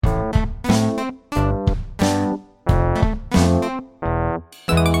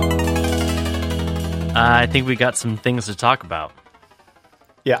I think we got some things to talk about.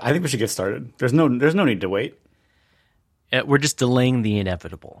 Yeah, I think we should get started. There's no need to wait. We're just delaying the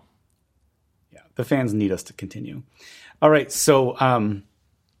inevitable. Yeah, the fans need us to continue. All right, so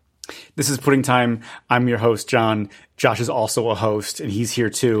this is Pudding Time. I'm your host, John. Josh is also a host, and he's here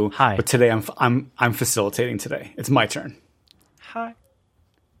too. Hi. But today I'm facilitating today. It's my turn. Hi.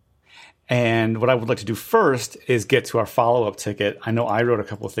 And what I would like to do first is get to our follow-up ticket. I know I wrote a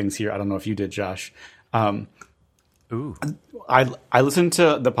couple of things here. I don't know if you did, Josh. Ooh. I listened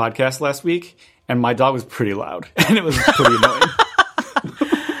to the podcast last week, and my dog was pretty loud, and it was pretty annoying.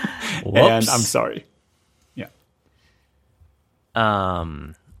 And I'm sorry. Yeah.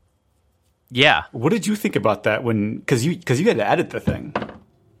 Yeah. What did you think about that because you had to edit the thing?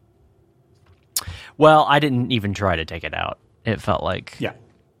 Well, I didn't even try to take it out. It felt like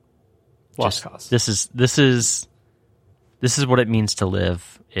Lost cause. This is what it means to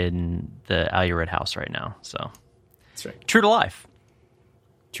live in the Alured house right now. So that's right. True to life.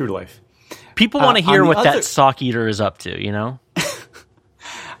 True to life. People want to hear what that sock eater is up to, you know?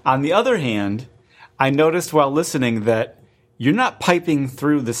 On the other hand, I noticed while listening that you're not piping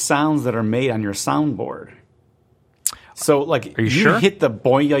through the sounds that are made on your soundboard. So, like, are you sure? Hit the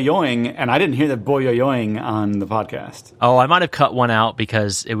boing, and I didn't hear the boing on the podcast. Oh, I might have cut one out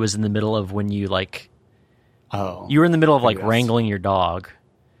because it was in the middle of when you, you were in the middle of, wrangling your dog.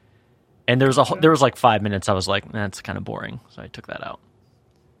 And there was, 5 minutes I was like, that's kind of boring. So I took that out.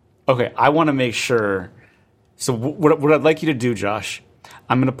 Okay, I want to make sure. So what I'd like you to do, Josh,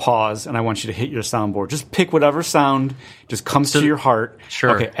 I'm going to pause, and I want you to hit your soundboard. Just pick whatever sound just comes to your heart.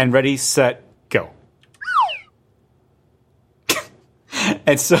 Sure. Okay, and ready, set, go.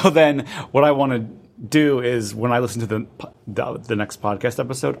 And so then what I want to do is when I listen to the next podcast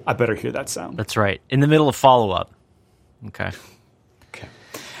episode, I better hear that sound. That's right. In the middle of follow-up. Okay. Okay.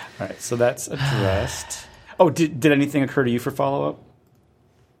 All right, so that's addressed. Oh, did anything occur to you for follow-up?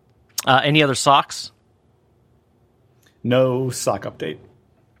 Any other socks? No sock update.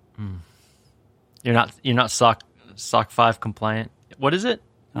 You're not sock 5 compliant. What is it?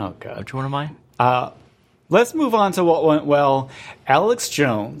 Oh God. Which one am I? Let's move on to what went well. Alex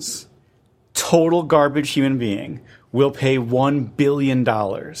Jones, total garbage human being, will pay $1 billion.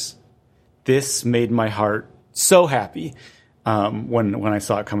 This made my heart so happy when I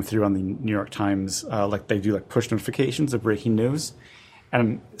saw it come through on the New York Times. They do push notifications of breaking news.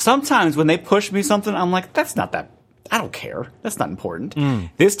 And sometimes when they push me something, I'm like, that's not that. I don't care. That's not important.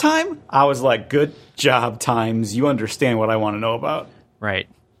 This time, I was like, good job, Times. You understand what I want to know about. Right.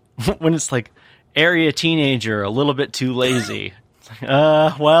 When it's like, area teenager, a little bit too lazy. It's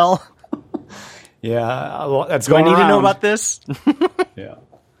like, well. Yeah, that's going on. Do I need to know about this? Yeah.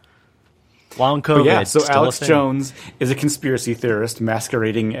 Long COVID. But yeah, so Alex Jones is a conspiracy theorist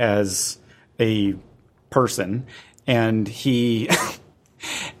masquerading as a person, and he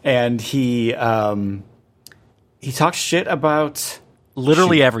talks shit about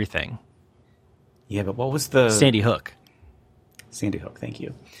literally everything. Yeah, but what was the Sandy Hook? Sandy Hook, thank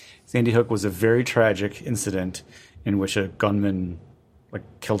you. Sandy Hook was a very tragic incident in which a gunman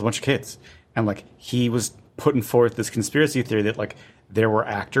killed a bunch of kids, and he was putting forth this conspiracy theory that there were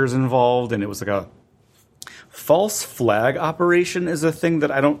actors involved, and it was a false flag operation is a thing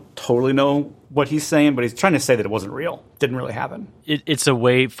that I don't totally know what he's saying, but he's trying to say that it wasn't real, didn't really happen. It's a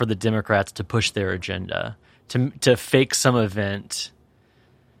way for the Democrats to push their agenda, to fake some event,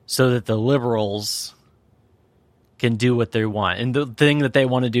 so that the liberals can do what they want. And the thing that they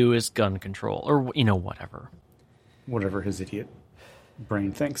want to do is gun control or, whatever. Whatever his idiot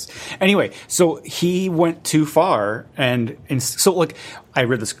brain thinks. Anyway, so he went too far. And so I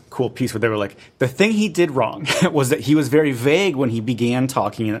read this cool piece where they were the thing he did wrong was that he was very vague when he began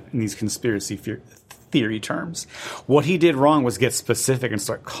talking in these conspiracy theory terms. What he did wrong was get specific and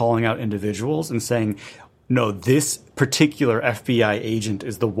start calling out individuals and saying, no, this particular FBI agent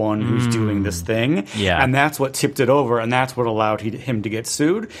is the one who's doing this thing. Yeah. And that's what tipped it over, and that's what allowed him to get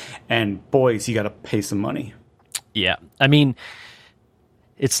sued. And boys, you got to pay some money. Yeah. I mean,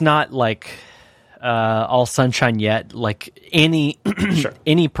 it's not all sunshine yet. Any sure.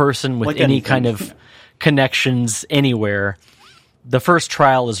 any person with any kind of connections anywhere, the first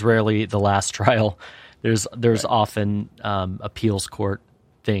trial is rarely the last trial. There's right. Often appeals court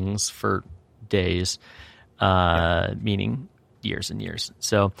things for days. Meaning years and years.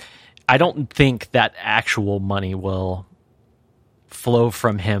 So I don't think that actual money will flow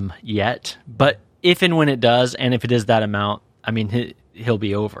from him yet. But if and when it does, and if it is that amount, I mean, he'll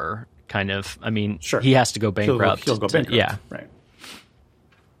be over, kind of. I mean, sure. He has to go bankrupt. He'll go bankrupt. Yeah. Right.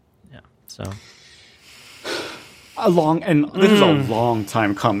 Yeah. So This is a long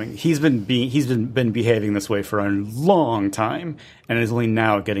time coming. He's been behaving this way for a long time, and is only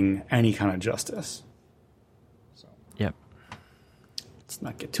now getting any kind of justice. So, yep. Let's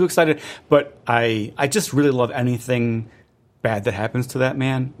not get too excited, but I just really love anything bad that happens to that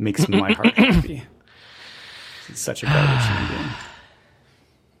man. Makes my heart happy. He's such a garbage human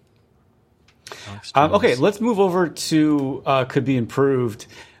being. Okay, let's move over to Could Be Improved.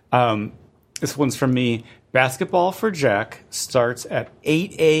 This one's from me. Basketball for Jack starts at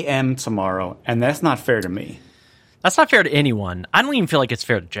 8 a.m. tomorrow, and that's not fair to me. That's not fair to anyone. I don't even feel like it's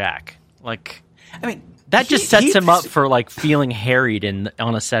fair to Jack. Like, I mean, that just sets him up for like feeling harried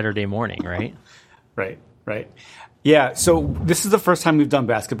on a Saturday morning, right? Right. Yeah. So this is the first time we've done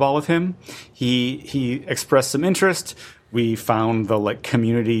basketball with him. He expressed some interest. We found the like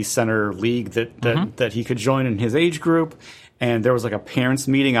community center league that he could join in his age group. And there was like a parents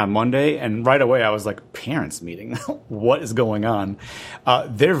meeting on Monday, and right away I was like, parents meeting? What is going on?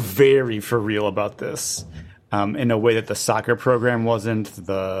 They're very for real about this, in a way that the soccer program wasn't.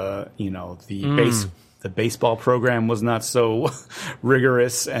 The baseball program was not so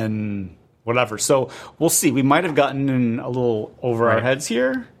rigorous and whatever. So we'll see. We might have gotten in a little over our heads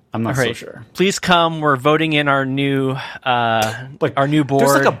here. I'm not so sure. Please come. We're voting in our new our new board.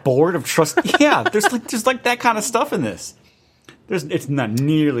 There's like a board of trust. Yeah, there's like that kind of stuff in this. It's not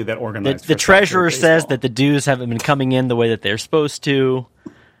nearly that organized. The treasurer says that the dues haven't been coming in the way that they're supposed to.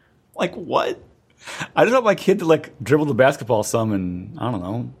 Like what? I just want my kid to like dribble the basketball some and I don't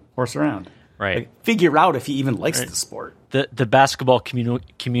know, horse around. Right. Like, figure out if he even likes the sport. The basketball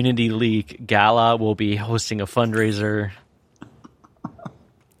community league gala will be hosting a fundraiser.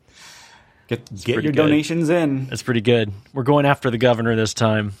 Get your donations in. That's pretty good. We're going after the governor this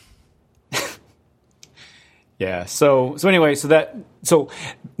time. Yeah. So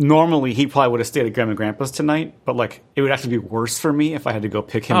normally he probably would have stayed at Grandma and Grandpa's tonight, but like it would actually be worse for me if I had to go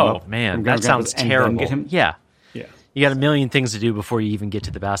pick him up. Oh man, that sounds terrible. Get him. Yeah. Yeah. You got a million things to do before you even get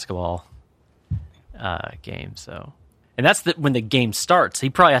to the basketball game. So, and that's when the game starts. He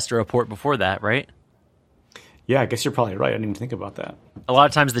probably has to report before that, right? Yeah, I guess you're probably right. I didn't even think about that. A lot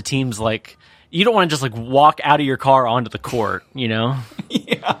of times the team's like, you don't want to just like walk out of your car onto the court, you know?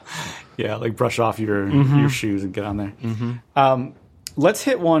 Yeah, like brush off your shoes and get on there. Let's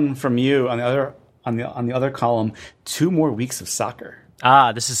hit one from you on the other column. 2 more weeks of soccer.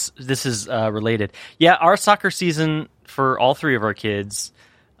 This is related. Yeah, our soccer season for all 3 of our kids.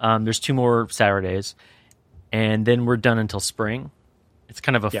 There's 2 more Saturdays, and then we're done until spring. It's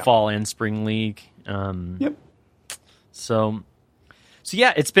kind of a fall and spring league. Yep. So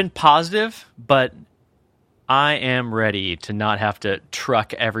yeah, it's been positive, but I am ready to not have to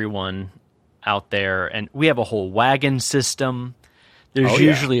truck everyone out there. And we have a whole wagon system. There's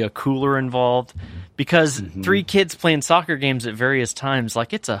usually a cooler involved because 3 kids playing soccer games at various times,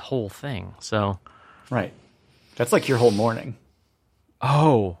 like it's a whole thing. So, right. That's like your whole morning.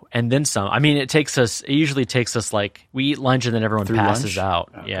 Oh, and then some. I mean, it usually takes us like, we eat lunch and then everyone passes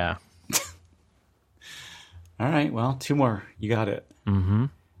out. Okay. Yeah. All right. Well, 2 more. You got it.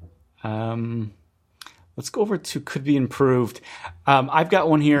 Let's go over to Could Be Improved. I've got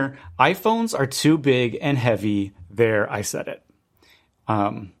one here. iPhones are too big and heavy. There, I said it.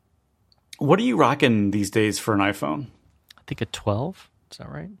 What are you rocking these days for an iPhone? I think a 12. Is that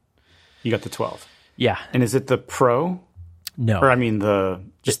right? You got the 12. Yeah. And is it the Pro? No. Or I mean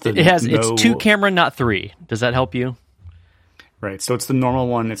it's 2 camera, not 3. Does that help you? Right. So it's the normal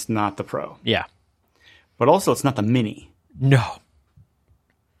one. It's not the Pro. Yeah. But also it's not the Mini. No.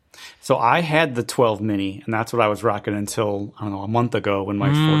 So I had the 12 Mini, and that's what I was rocking until, I don't know, a month ago when my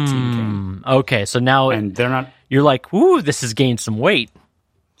 14 came. Okay, so now and they're not. You're like, ooh, this has gained some weight.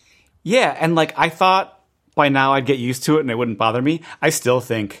 Yeah, and like I thought by now I'd get used to it and it wouldn't bother me. I still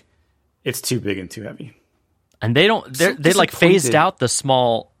think it's too big and too heavy. And they like phased out the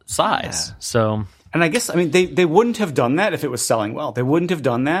small size. Yeah. So, and I guess they wouldn't have done that if it was selling well. They wouldn't have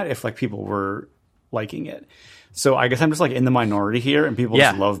done that if like people were liking it. So I guess I'm just like in the minority here, and people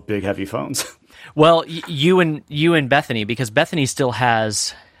just love big, heavy phones. Well, you and Bethany, because Bethany still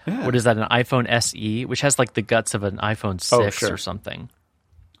has what is that, an iPhone SE, which has like the guts of an iPhone 6 or something.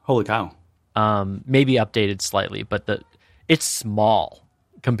 Holy cow! Maybe updated slightly, but it's small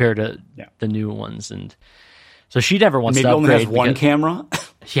compared to the new ones, and so she never wants to upgrade. Maybe only has one camera.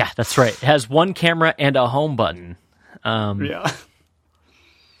 Yeah, that's right. It has one camera and a home button.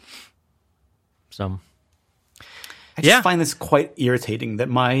 So. I just find this quite irritating that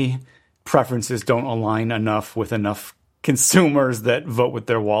my preferences don't align enough with enough consumers that vote with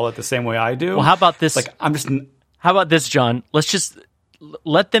their wallet the same way I do. Well, how about this? Like, how about this, John? Let's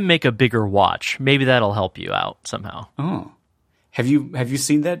let them make a bigger watch. Maybe that'll help you out somehow. Oh, have you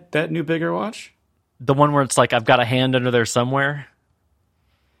seen that new bigger watch? The one where it's like I've got a hand under there somewhere.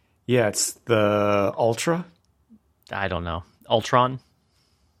 Yeah, it's the Ultra. I don't know. Ultron.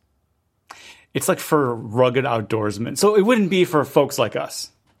 It's like for rugged outdoorsmen, so it wouldn't be for folks like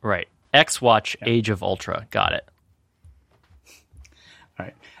us. Right. X Watch Age of Ultra. Got it. All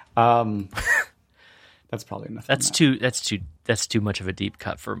right. That's probably enough. That's too much of a deep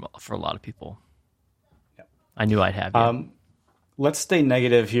cut for a lot of people. Yeah. I knew I'd have you. Let's stay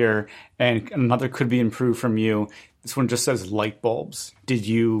negative here, and another could be improved from you. This one just says light bulbs. Did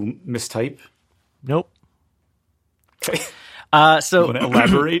you mistype? Nope. Okay. So you want to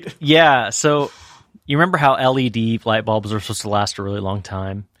elaborate? Yeah. So you remember how LED light bulbs are supposed to last a really long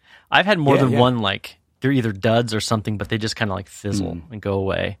time? I've had more than one, like they're either duds or something, but they just kind of like fizzle and go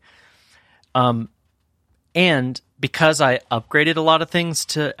away. And because I upgraded a lot of things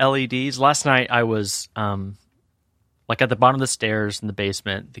to LEDs, last night I was like at the bottom of the stairs in the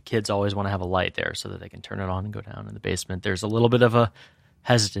basement. The kids always want to have a light there so that they can turn it on and go down in the basement. There's a little bit of a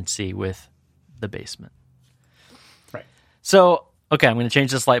hesitancy with the basement. Right. So, okay, I'm going to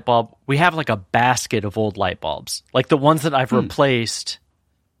change this light bulb. We have like a basket of old light bulbs, like the ones that I've replaced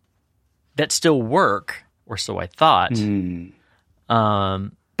that still work, or so I thought.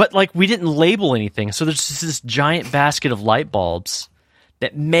 But like we didn't label anything, so there's just this giant basket of light bulbs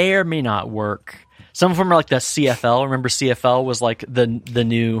that may or may not work. Some of them are like the CFL. Remember CFL was like the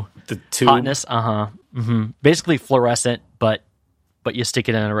new tube. Hotness? Basically fluorescent, but you stick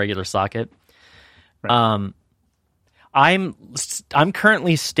it in a regular socket. Right. I'm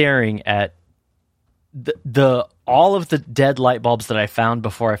currently staring at the all of the dead light bulbs that I found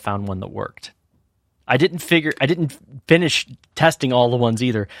before I found one that worked. I didn't finish testing all the ones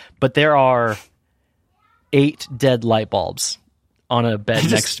either, but there are 8 dead light bulbs on a bed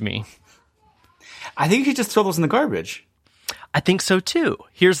next to me. I think you should just throw those in the garbage. I think so too.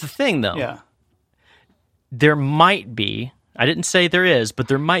 Here's the thing though. Yeah. There might be, I didn't say there is, but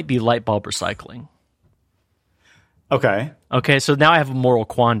there might be light bulb recycling. Okay. Okay, so now I have a moral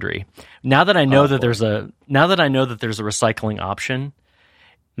quandary. Now that I know that there's a recycling option,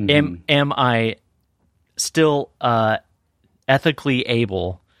 am I still ethically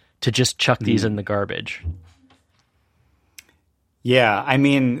able to just chuck these in the garbage? Yeah, I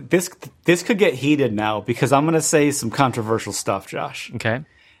mean, this could get heated now because I'm going to say some controversial stuff, Josh. Okay.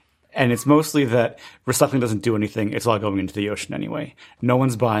 And it's mostly that recycling doesn't do anything. It's all going into the ocean anyway. No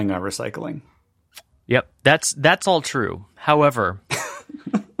one's buying our recycling. Yep, that's all true. However,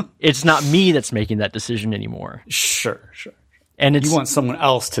 it's not me that's making that decision anymore. Sure. And you want someone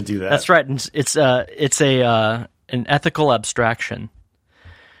else to do that. That's right. And it's an ethical abstraction.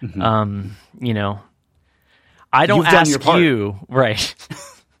 You know, I don't ask you, right?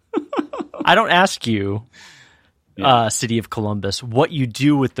 I don't ask you, City of Columbus, what you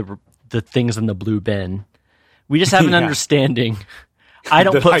do with the things in the blue bin. We just have an understanding. I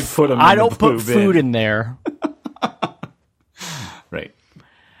don't put food in there. Right.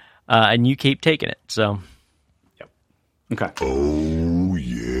 And you keep taking it. So. Yep. Okay. Oh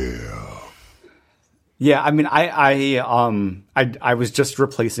yeah. Yeah, I mean, I was just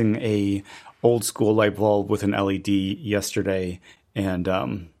replacing a old school light bulb with an LED yesterday, and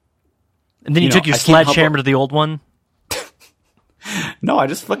then you took your sledgehammer to the old one. No, I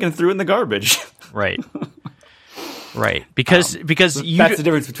just fucking threw it in the garbage. Right. Right, because that's the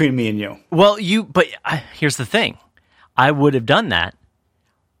difference between me and you. Well, but here's the thing: I would have done that,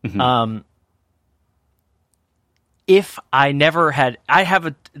 if I never had. I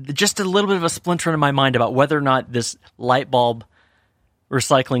have just a little bit of a splinter in my mind about whether or not this light bulb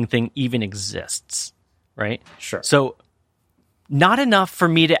recycling thing even exists. Right? Sure. So, not enough for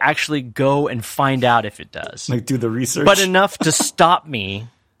me to actually go and find out if it does, like do the research, but enough to stop me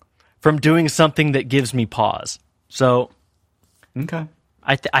from doing something that gives me pause. So, okay,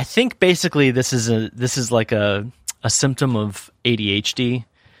 I think basically this is like a symptom of ADHD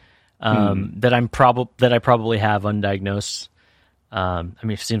that I probably have undiagnosed. I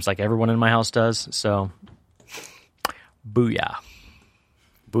mean, it seems like everyone in my house does. So, booyah,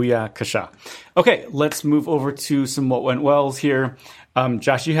 kasha. Okay, let's move over to some what went wells here.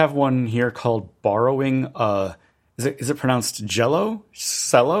 Josh, you have one here called borrowing. Is it pronounced Jello?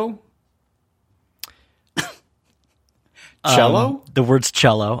 Cello? Cello? The word's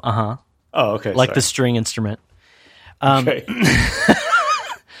cello. Oh, okay. Like the string instrument. Okay.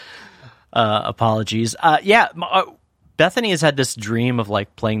 Apologies. Bethany has had this dream of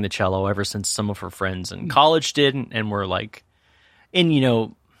like playing the cello ever since some of her friends in college did, and were like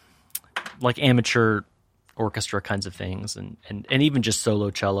in, like amateur orchestra kinds of things, and even just solo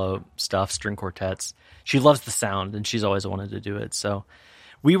cello stuff, string quartets. She loves the sound, and she's always wanted to do it. So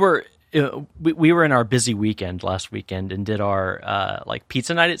we were in our busy weekend last weekend and did our like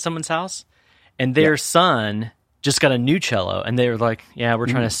pizza night at someone's house, and their son just got a new cello, and they were like, "Yeah, we're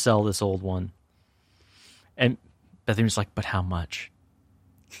trying to sell this old one." And Bethany was like, "But how much?"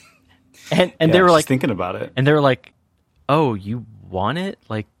 And they were like thinking about it, and they were like, "Oh, you want it?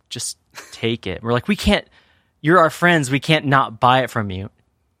 Like, just take it." We're like, "We can't. You're our friends. We can't not buy it from you."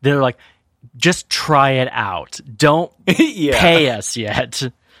 They're like, "Just try it out. Don't pay us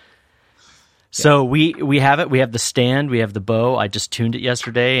yet." So we have it. We have the stand. We have the bow. I just tuned it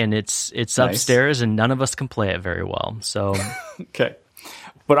yesterday, and it's upstairs, and none of us can play it very well. So okay.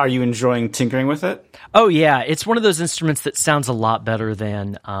 But are you enjoying tinkering with it? Oh yeah, it's one of those instruments that sounds a lot better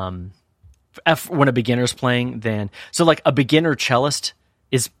than when a beginner's playing. So like a beginner cellist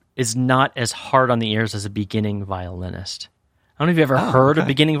is not as hard on the ears as a beginning violinist. I don't know if you've ever heard a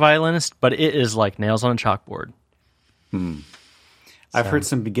beginning violinist, but it is like nails on a chalkboard. I've heard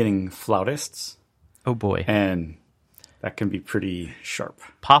some beginning flautists. Oh boy, and that can be pretty sharp.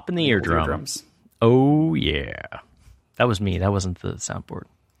 Pop in the eardrums. Oh yeah, that was me. That wasn't the soundboard.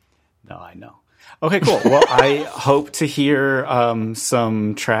 No, I know. Okay, cool. Well, I hope to hear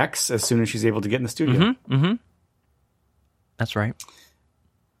some tracks as soon as she's able to get in the studio. That's right.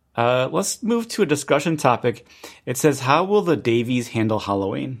 Let's move to a discussion topic. It says, how will the Davies handle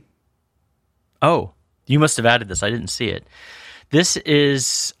Halloween? Oh, you must have added this. I didn't see it. This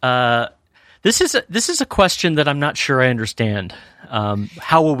is a question that I'm not sure I understand.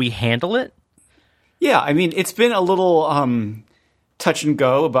 How will we handle it? Yeah, I mean, it's been a little touch and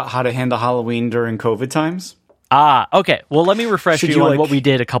go about how to handle Halloween during COVID times. Okay. Well, let me refresh you on what we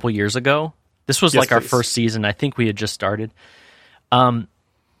did a couple years ago. This was our first season. I think we had just started.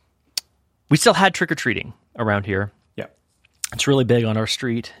 We still had trick-or-treating around here. Yeah. It's really big on our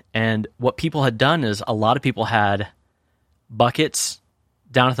street. And what people had done is a lot of people had buckets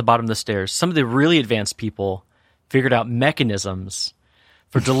down at the bottom of the stairs. Some of the really advanced people figured out mechanisms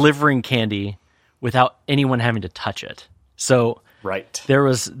for delivering candy without anyone having to touch it. So there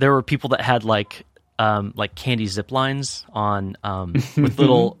were people that had like candy zip lines on with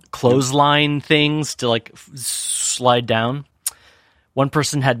little clothesline things to like slide down. One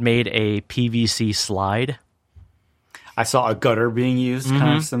person had made a PVC slide. I saw a gutter being used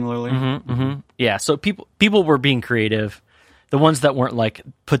kind of similarly. Yeah, so people were being creative. The ones that weren't like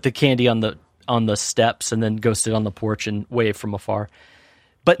put the candy on the steps and then go sit on the porch and wave from afar.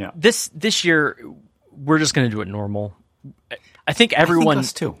 But this year we're just going to do it normal. I think everyone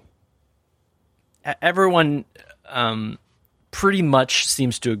us too. Everyone pretty much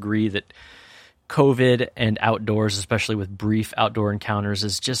seems to agree that COVID and outdoors, especially with brief outdoor encounters,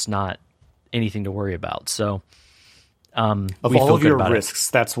 is just not anything to worry about. So, of all of your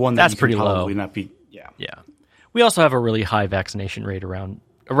risks, that's one that's pretty probably low. Not be. Yeah. We also have a really high vaccination rate around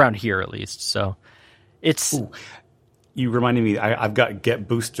here, at least. So, it's. Ooh. You reminded me. I've got a get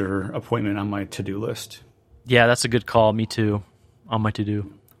booster appointment on my to-do list. Yeah, that's a good call. Me too. On my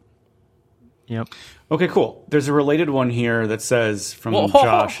to-do. Yep. Okay, cool. There's a related one here that says from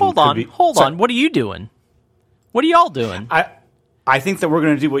Josh. Hold on. What are you doing? What are y'all doing? I think that we're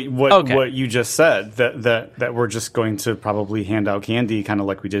going to do what you just said. That we're just going to probably hand out candy, kind of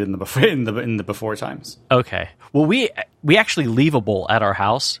like we did in the before times. Okay. Well, we actually leave a bowl at our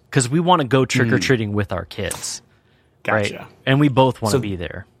house because we want to go trick or treating with our kids. Gotcha. Right? And we both want to be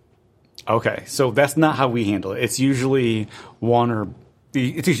there. Okay, so that's not how we handle it. It's usually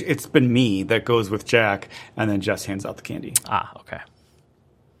it's been me that goes with Jack, and then Jess hands out the candy. Okay.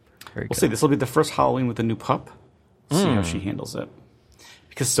 We'll see. This will be the first Halloween with the new pup. See how she handles it.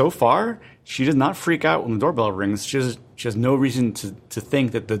 Because so far, she does not freak out when the doorbell rings. She has no reason to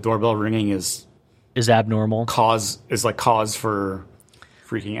think that the doorbell ringing is abnormal. Cause for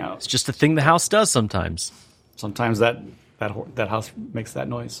freaking out. It's just a thing the house does sometimes. Sometimes that house makes that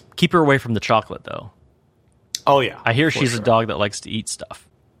noise. Keep her away from the chocolate, though. Oh, yeah. I hear she's a dog that likes to eat stuff.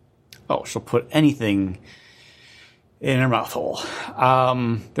 Oh, she'll put anything in her mouth hole.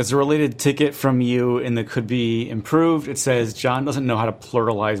 There's a related ticket from you in the could be improved. It says, John doesn't know how to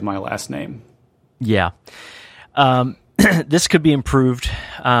pluralize my last name. Yeah. This could be improved.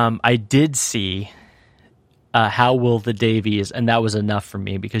 I did see how will the Davies, and that was enough for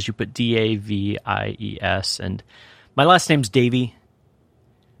me because you put Davies, and my last name's Davy.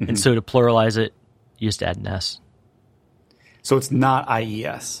 And so to pluralize it, you just add an S. So it's not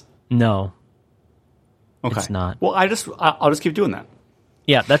IES? No. Okay. It's not. Well, I'll just keep doing that.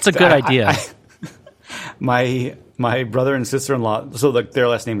 Yeah, that's a good idea. My brother and sister-in-law, so their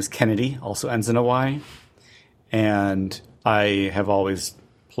last name is Kennedy, also ends in a Y. and I have always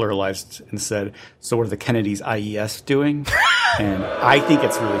pluralized and said, so what are the Kennedys IES doing? And I think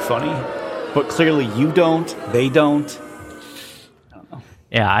it's really funny, but clearly you don't, they don't. I don't know.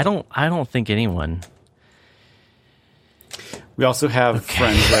 Yeah, I don't think anyone. We also have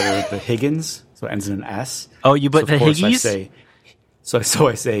friends that are the Higgins, so it ends in an S. Oh, you put so the of course Higgies?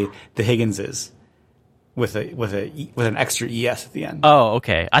 I say the Higginses with an extra ES at the end. Oh,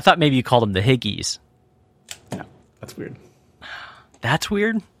 okay. I thought maybe you called them the Higgies. No, that's weird. That's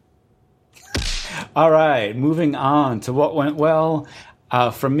weird. All right, moving on to what went well.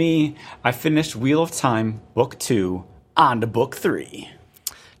 For me, I finished Wheel of Time, Book 2, on to Book 3.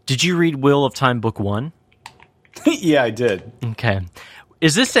 Did you read Wheel of Time Book 1? Yeah, I did. Okay.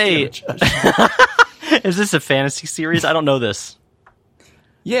 Is this a fantasy series? I don't know this.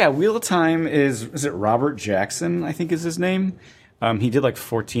 Yeah, Wheel of Time is it Robert Jackson, I think is his name. He did like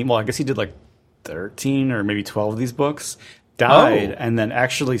 14, well, I guess he did like 13 or maybe 12 of these books. Died, and then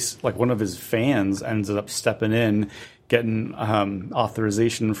actually, like, one of his fans ended up stepping in, getting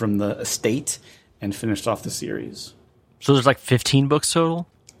authorization from the estate, and finished off the series. So there's like 15 books total?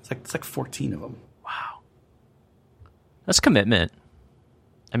 It's like 14 of them. Wow. That's commitment.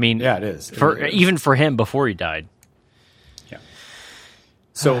 I mean, Yeah, it is. Even for him before he died. Yeah.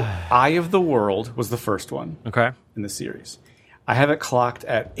 So, Eye of the World was the first one Okay. in the series. I have it clocked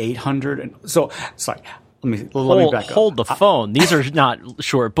at 800. Sorry. Let me back up. Hold the phone. These are not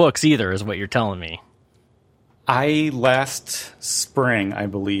short books either, is what you're telling me. I last spring, I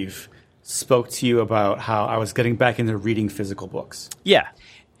believe, spoke to you about how I was getting back into reading physical books. Yeah.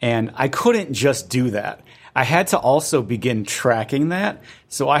 And I couldn't just do that. I had to also begin tracking that.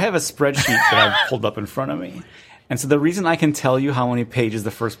 So I have a spreadsheet that I've pulled up in front of me. And so the reason I can tell you how many pages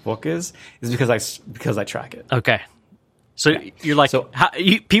the first book is because I track it. Okay. So you're like,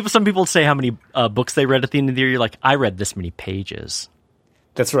 some people say how many books they read at the end of the year. You're like, I read this many pages.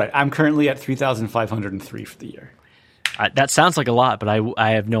 That's right. I'm currently at 3,503 for the year. That sounds like a lot, but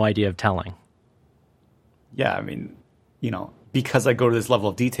I have no idea of telling. Yeah, I mean, because I go to this level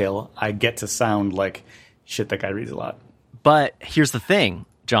of detail, I get to sound like shit that guy reads a lot. But here's the thing,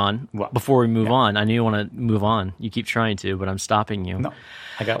 John. What? Before we move on, I know you want to move on. You keep trying to, but I'm stopping you. No,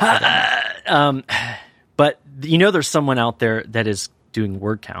 I got But there's someone out there that is doing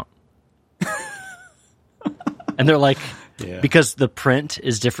word count. And they're like, because the print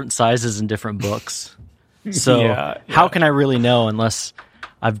is different sizes in different books. So how can I really know unless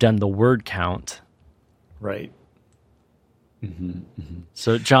I've done the word count? Right.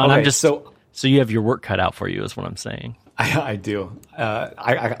 So, John, Okay, I'm just so you have your work cut out for you is what I'm saying. I do.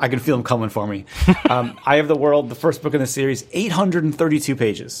 I can feel them coming for me. Eye of the World, the first book in the series, 832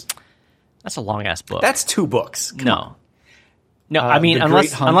 pages. That's a long-ass book. That's 2 books. Come on. No, I mean,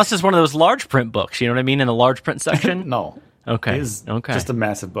 unless it's one of those large print books, you know what I mean, in the large print section? No. Okay. It is Okay. just a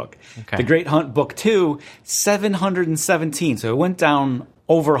massive book. Okay. The Great Hunt, Book 2, 717. So it went down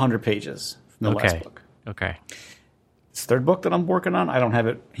over 100 pages from the last book. Okay. This third book that I'm working on, I don't have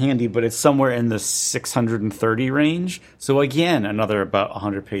it handy, but it's somewhere in the 630 range. So again, another about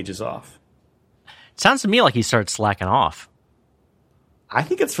 100 pages off. It sounds to me like he started slacking off. I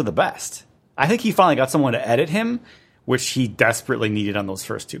think it's for the best. I think he finally got someone to edit him, which he desperately needed on those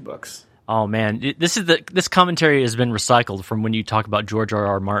first 2 books. Oh man, this commentary has been recycled from when you talk about George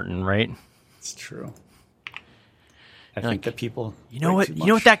R.R. Martin, right? It's true. I think that people, you know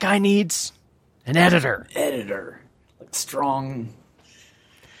what that guy needs? An editor. Like strong.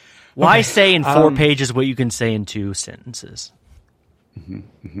 Why say in 4 pages what you can say in 2 sentences?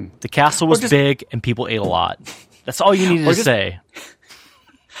 The castle was big and people ate a lot. That's all you needed to say.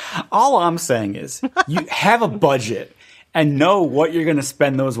 All I'm saying is you have a budget and know what you're going to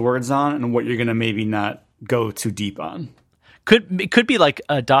spend those words on and what you're going to maybe not go too deep on. It could be like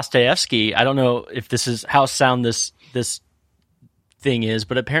Dostoevsky. I don't know if this is how sound this thing is,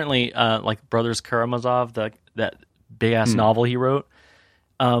 but apparently, like Brothers Karamazov, that big ass novel he wrote,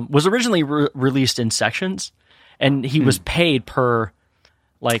 was originally released in sections, and he was paid per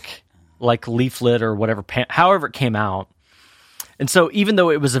like leaflet or whatever, however it came out. And so, even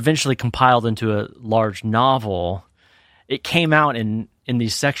though it was eventually compiled into a large novel, it came out in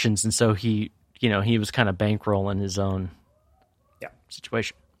these sections, and so he was kind of bankrolling his own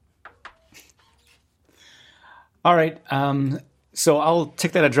situation. All right. So I'll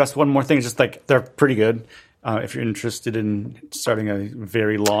take that address one more thing. It's just like they're pretty good. If you're interested in starting a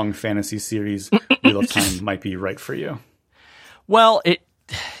very long fantasy series, Wheel of Time might be right for you. Well,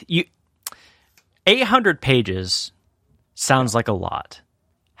 800 pages sounds like a lot.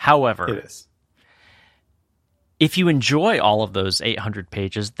 However, It is. if you enjoy all of those 800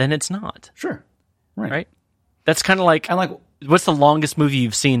 pages, then it's not. Sure. Right. Right? That's kind of like, And like, what's the longest movie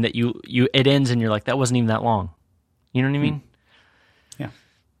you've seen that it ends and you're like, that wasn't even that long? You know what I mean? yeah,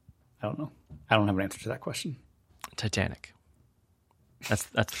 I don't know. I don't have an answer to that question. Titanic. That's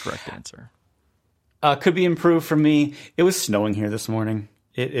the correct answer. Could be improved for me. It was snowing here this morning.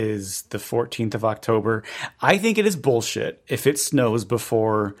 It is the 14th of October. I think it is bullshit if it snows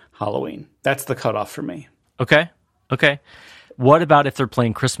before Halloween. That's the cutoff for me. Okay. What about if they're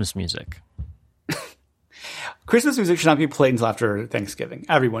playing Christmas music? Christmas music should not be played until after Thanksgiving.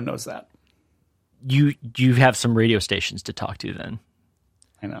 Everyone knows that. You have some radio stations to talk to then.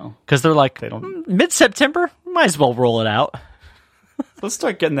 I know. Because they're like, They don't. mid-September? Might as well roll it out. Let's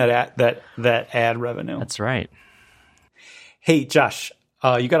start getting that ad revenue. That's right. Hey, Josh,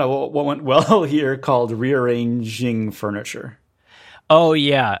 you got what went well here called rearranging furniture. Oh,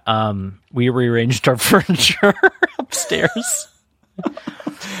 yeah. We rearranged our furniture upstairs.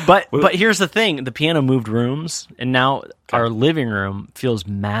 But here's the thing. The piano moved rooms, and now our living room feels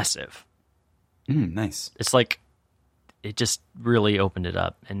massive. Nice. It's like it just really opened it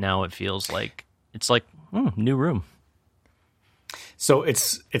up, and now it feels like it's like new room. So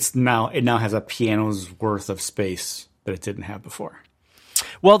it now has a piano's worth of space that it didn't have before.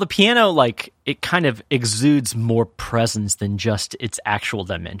 Well, the piano, like, it kind of exudes more presence than just its actual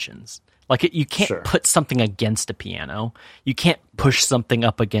dimensions. Like, you can't put something against a piano. You can't push something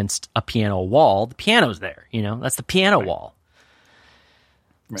up against a piano wall. The piano's there, That's the piano wall.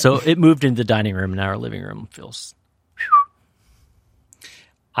 Right. So it moved into the dining room, and now our living room feels...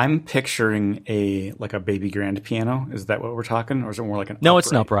 I'm picturing a baby grand piano. Is that what we're talking? Or is it more like an No, upright?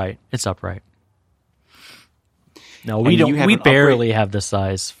 it's an upright. It's upright. No, we don't. We barely have the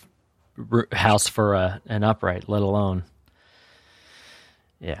size house for an upright, let alone.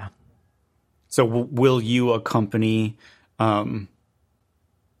 Yeah. So will you accompany the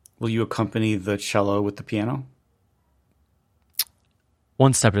cello with the piano?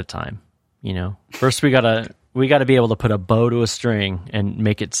 One step at a time, First, we gotta be able to put a bow to a string and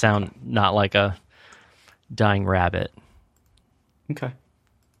make it sound not like a dying rabbit. Okay,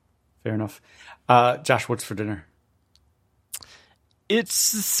 fair enough. Josh, what's for dinner?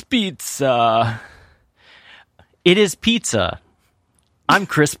 It's pizza. It is pizza. I'm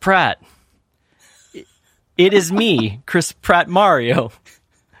Chris Pratt. It is me, Chris Pratt Mario.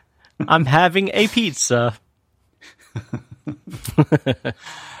 I'm having a pizza.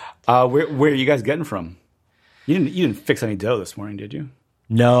 Where are you guys getting from? You didn't fix any dough this morning, did you?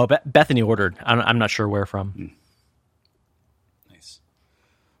 No, Bethany ordered. I'm not sure where from. Nice.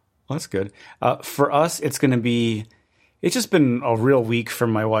 Well, that's good. For us, it's going to be. It's just been a real week for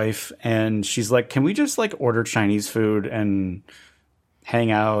my wife, and she's like, "Can we just order Chinese food and hang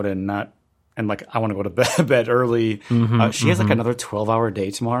out and not?" And I want to go to bed early. She has another 12-hour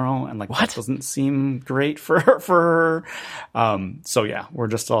day tomorrow, and that doesn't seem great for her. So yeah, we're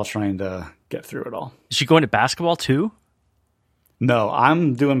just all trying to get through it all. Is she going to basketball too? No,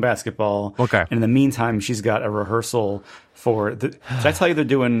 I'm doing basketball. Okay. And in the meantime, she's got a rehearsal for. Did I tell you they're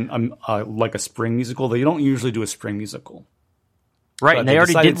doing a spring musical? They don't usually do a spring musical, right? And they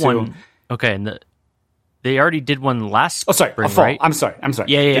already did one. Okay, and they already did one last. Oh, sorry, spring, a fall. right? I'm sorry.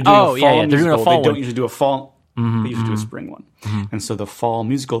 Yeah. They're doing a fall. They don't usually do a fall. They usually do a spring one. And so the fall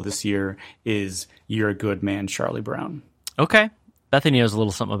musical this year is "You're a Good Man, Charlie Brown." Okay. Bethany knows a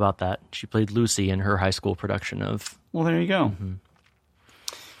little something about that. She played Lucy in her high school production of. Well, there you go.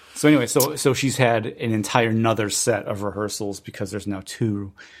 So anyway, so she's had an entire another set of rehearsals because there's now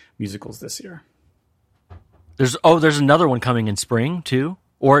 2 musicals this year. There's another one coming in spring too,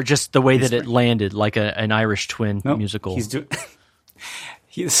 or just the way that it landed, like an Irish twin musical.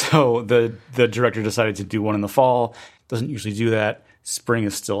 So the director decided to do one in the fall. Doesn't usually do that. Spring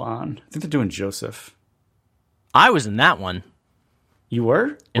is still on. I think they're doing Joseph. I was in that one. You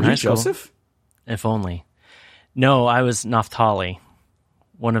were in high school. Joseph? If only. No, I was Naphtali,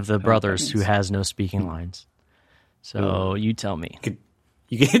 one of the brothers who has no speaking lines. So you tell me. Did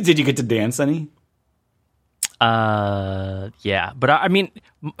you get to dance any? Yeah, but I mean,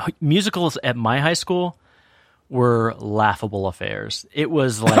 musicals at my high school were laughable affairs. It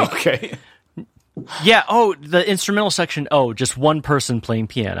was like, okay, yeah. Oh, the instrumental section. Oh, just one person playing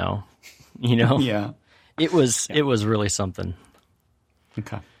piano. Yeah. It was really something.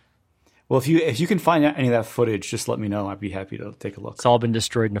 Okay. Well, if you can find out any of that footage, just let me know. I'd be happy to take a look. It's all been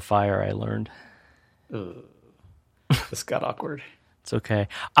destroyed in a fire, I learned. This got awkward. It's okay.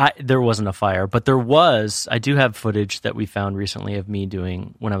 There wasn't a fire, but there was. I do have footage that we found recently of me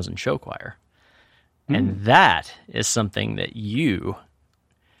doing when I was in show choir. And that is something that you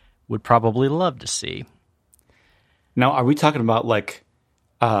would probably love to see. Now, are we talking about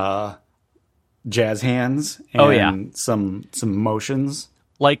jazz hands and Oh, yeah. some motions.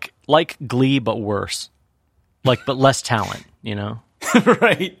 Like Glee, but worse. But less talent, you know?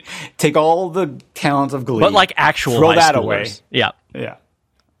 Right. Take all the talents of Glee. But like actual throw high that schoolers. away. Yeah. Yeah.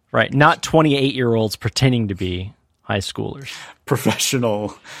 Right. Not 28-year-olds pretending to be high schoolers.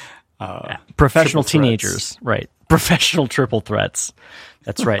 Professional Professional triple teenagers. Right. Professional triple threats.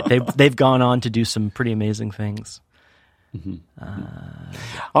 That's right. They've gone on to do some pretty amazing things.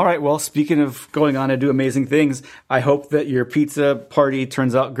 All right. Well, speaking of going on to do amazing things, I hope that your pizza party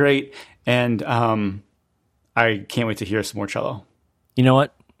turns out great. And I can't wait to hear some more cello. You know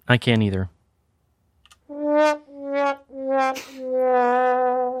what? I can't either.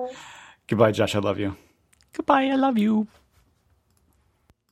 Goodbye, Josh. I love you. Goodbye. I love you.